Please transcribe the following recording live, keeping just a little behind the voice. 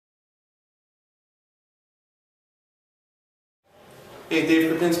Hey,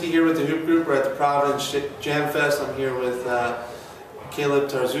 Dave Krupinski here with the Hoop Group. We're at the Providence Jam Fest. I'm here with Kaleb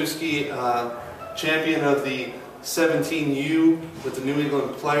Tarczewski, champion of the 17U with the New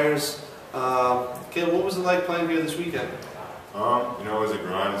England Players. Kaleb, what was it like playing here this weekend? It was a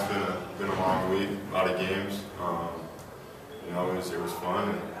grind. It's been a long week, a lot of games. It was fun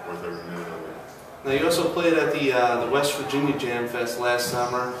and worth every minute of it. Now, you also played at the West Virginia Jam Fest last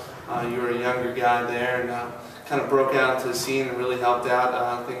summer. You were a younger guy there and kind of broke out into the scene and really helped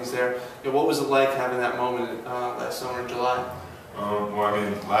out things there. What was it like having that moment last summer in July?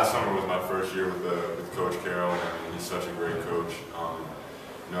 Last summer was my first year with Coach Carroll. He's such a great coach.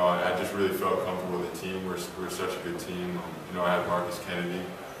 I just really felt comfortable with the team. We're such a good team. I had Marcus Kennedy,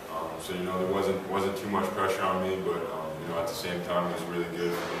 so there wasn't too much pressure on me. But at the same time, it was really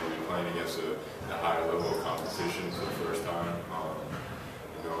good for me to be playing against a higher level of competition for the first time.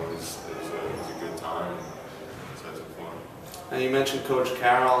 It was a good time. Had some fun. Now, you mentioned Coach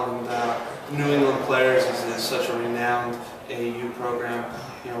Carroll, and the New England Players is such a renowned AAU program.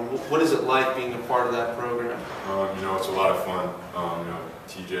 What is it like being a part of that program? It's a lot of fun.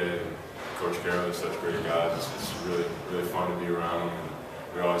 TJ and Coach Carroll are such great guys. It's really, really fun to be around them. And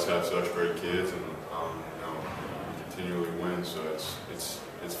we always have such great kids, and we continually win. So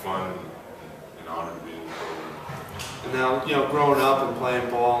it's fun and an honor to be in the program. And now, growing up and playing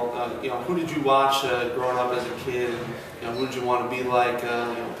ball, who did you watch growing up as a kid, and who did you want to be like,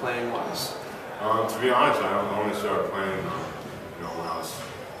 playing-wise? To be honest, I only started playing, when I was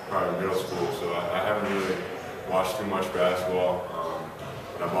probably middle school, so I haven't really watched too much basketball.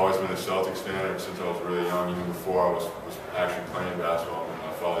 But I've always been a Celtics fan ever since I was really young. Even before I was actually playing basketball,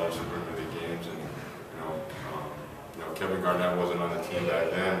 my father used to bring me to games, and Kevin Garnett wasn't on the team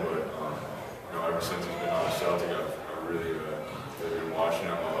back then, but ever since he's been on the Celtics, I've really been watching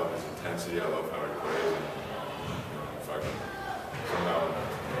him. I love his intensity. I love how he plays. And, if I can somehow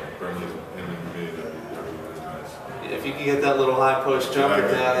bring him into me, that'd be really nice. If you can get that little high post jumper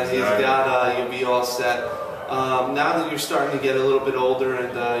down that he's got, you'll be all set. Now that you're starting to get a little bit older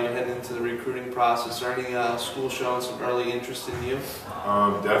and you're heading into the recruiting process, are any schools showing some early interest in you?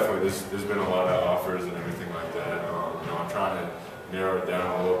 Definitely. There's been a lot of offers and everything like that. I'm trying to narrow it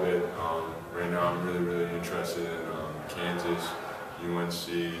down a little bit. Right now, I'm really, really interested in Kansas,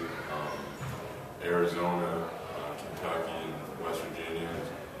 UNC, Arizona, Kentucky, and West Virginia, and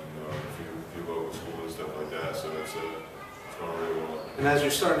a few local schools and stuff like that. So it's going really well. And as you're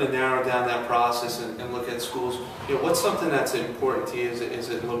starting to narrow down that process and look at schools, what's something that's important to you? Is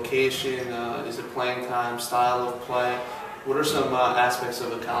it location? Is it playing time? Style of play? What are some aspects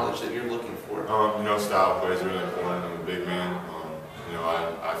of a college that you're looking for? Style of play is really important. I'm a big man.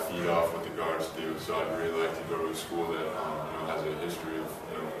 I feed off what the guards do, so I'd really like to go to a school that has a history of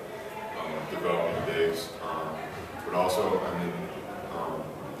developing bigs. But also,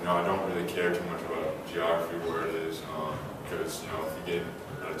 I don't really care too much about geography where it is, because if you get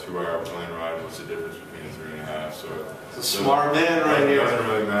a 2-hour plane ride, what's the difference between a 3.5? So it's a smart man right here. It doesn't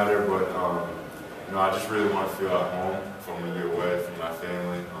really matter, but I just really want to feel at home if I'm going to be away from my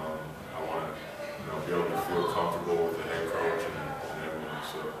family. I want to be able to feel comfortable with the head coach and everyone.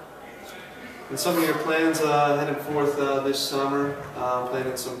 So. And some of your plans heading forth this summer, playing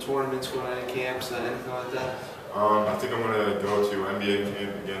in some tournaments, going to any camps, anything like that? I think I'm going to go to NBA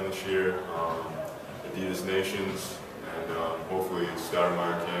camp again this year, Adidas Nations, and hopefully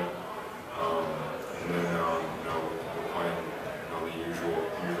Stoudemire camp. And then we're playing the usual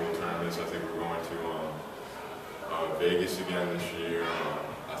tournaments. I think we're going to Vegas again this year.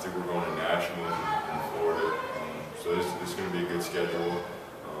 I think we're going to Nationals in Florida. So this is going to be a good schedule.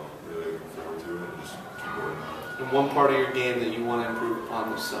 Really looking forward to it, and just keep working on it. And one part of your game that you want to improve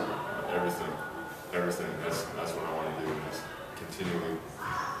upon this summer? Everything. That's what I want to do, is continually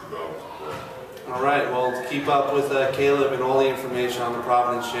develop. All right, well, to keep up with Kaleb and all the information on the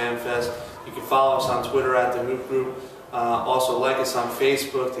Providence Jam Fest, you can follow us on Twitter at the Hoop Group. Also like us on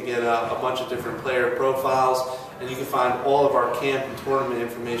Facebook to get a bunch of different player profiles. And you can find all of our camp and tournament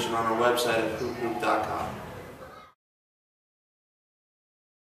information on our website at hoopgroup.com.